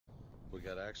We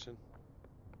got action?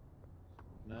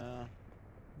 No.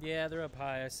 Yeah, they're up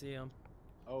high. I see them.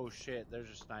 Oh shit, there's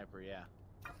a sniper, yeah.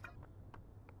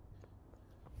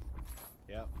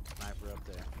 Yep, sniper up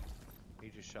there. He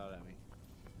just shot at me.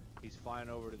 He's flying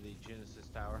over to the Genesis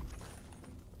Tower.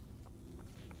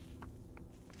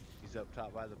 He's up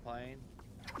top by the plane.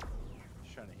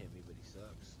 He's trying to hit me, but he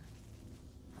sucks.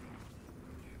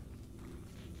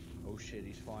 Oh shit,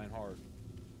 he's flying hard.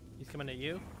 He's coming at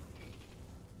you?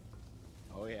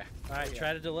 Oh yeah. Alright,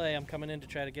 try to delay. I'm coming in to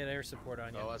try to get air support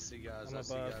on you. Oh, I see guys. I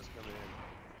see guys coming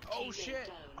in. Oh shit!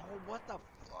 Oh, what the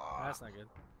fuck? That's not good.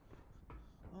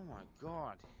 Oh my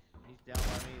god. He's down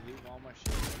by me looting all my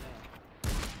shit right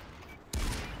now.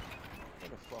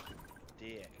 What a fucking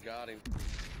dick. Got him.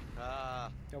 Ah.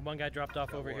 Yo, one guy dropped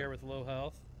off over one. here with low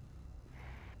health.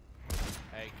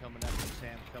 Hey, coming at you,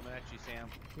 Sam. Coming at you, Sam.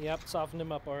 Yep, softened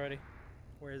him up already.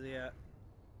 Where is he at?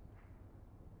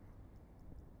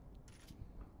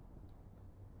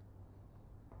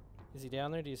 Is he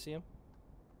down there? Do you see him?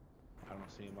 I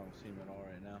don't see him. I don't see him at all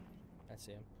right now. I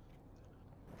see him.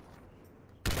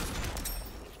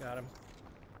 Got him.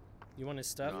 You want his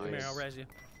stuff? Nice. Come here, I'll res you.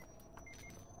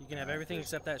 You can have everything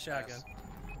except that shotgun.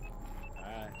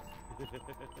 Alright.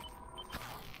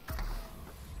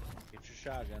 Get your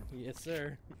shotgun. Yes,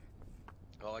 sir.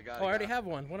 Oh, I got Oh, I already have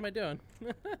one. What am I doing?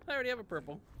 I already have a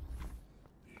purple.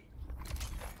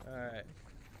 Alright.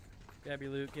 Grab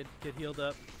your loot. Get healed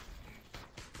up.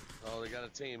 Oh, they got a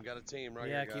team. Got a team right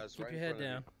Yeah, here, guys. keep right your in head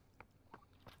front down.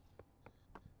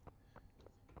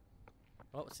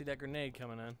 Oh, see that grenade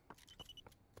coming in.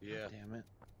 Yeah. God damn it.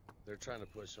 They're trying to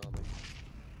push on me.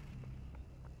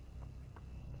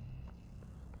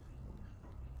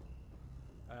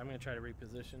 I'm gonna try to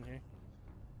reposition here.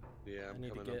 Yeah, I'm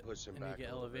I'm pushing back. I need to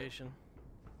get a little bit. elevation.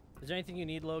 Is there anything you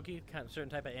need, Loki? Kind of certain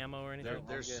type of ammo or anything?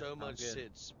 There's good. so I'm much good.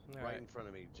 shit right right. in front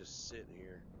of me, just sitting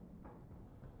here.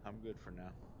 I'm good for now.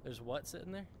 There's what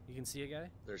sitting there? You can see a guy?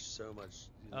 There's so much.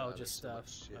 Oh, there's just so much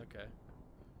stuff. shit. Okay.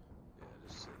 Yeah,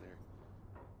 just sitting there.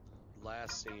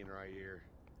 Last scene right here.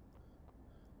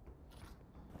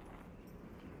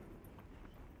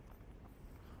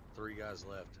 Three guys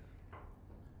left. I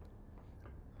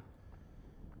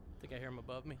think I hear him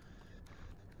above me.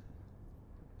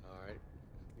 All right,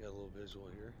 got a little visual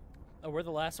here. Oh, we're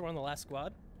the last one on the last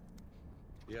squad?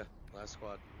 Yeah, last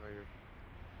squad right here.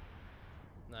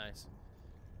 Nice.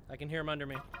 I can hear him under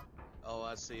me. Oh,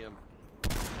 I see him.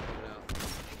 Coming out.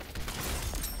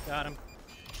 Got him.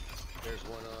 There's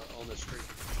one on the street.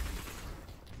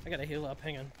 I gotta heal up.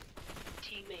 Hang on.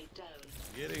 Teammate down.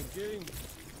 Get him! Get him!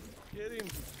 Get him!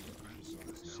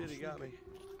 Shit, he got me.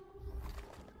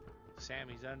 Sam,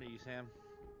 he's under you, Sam.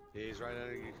 Yeah, he's right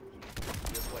under you.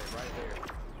 This way, right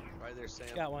there. Right there, Sam.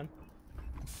 Got one.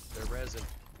 They're resin.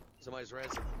 Somebody's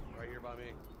resin. Right here by me.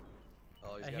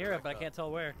 Oh, he's I got hear it, wrapped but I up. can't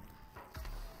tell where.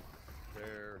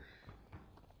 They're...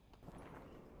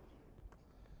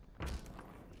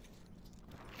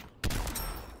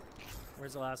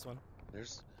 Where's the last one?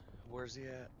 There's... Where's he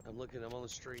at? I'm looking. I'm on the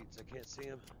streets. I can't see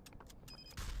him.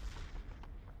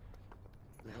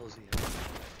 The hell is he at?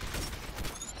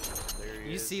 There he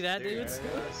is. You see that, There dudes? he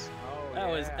is. Oh, That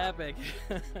was yeah. epic.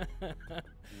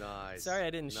 Nice. Sorry I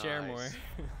didn't share more. Nice.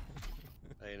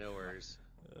 Hey, no worries.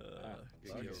 Ah,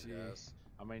 Good fuck kill, it. guys.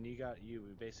 I mean, we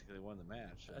basically won the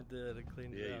match. So. I did. I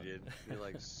cleaned it Yeah, up. you did. You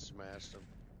like smashed him.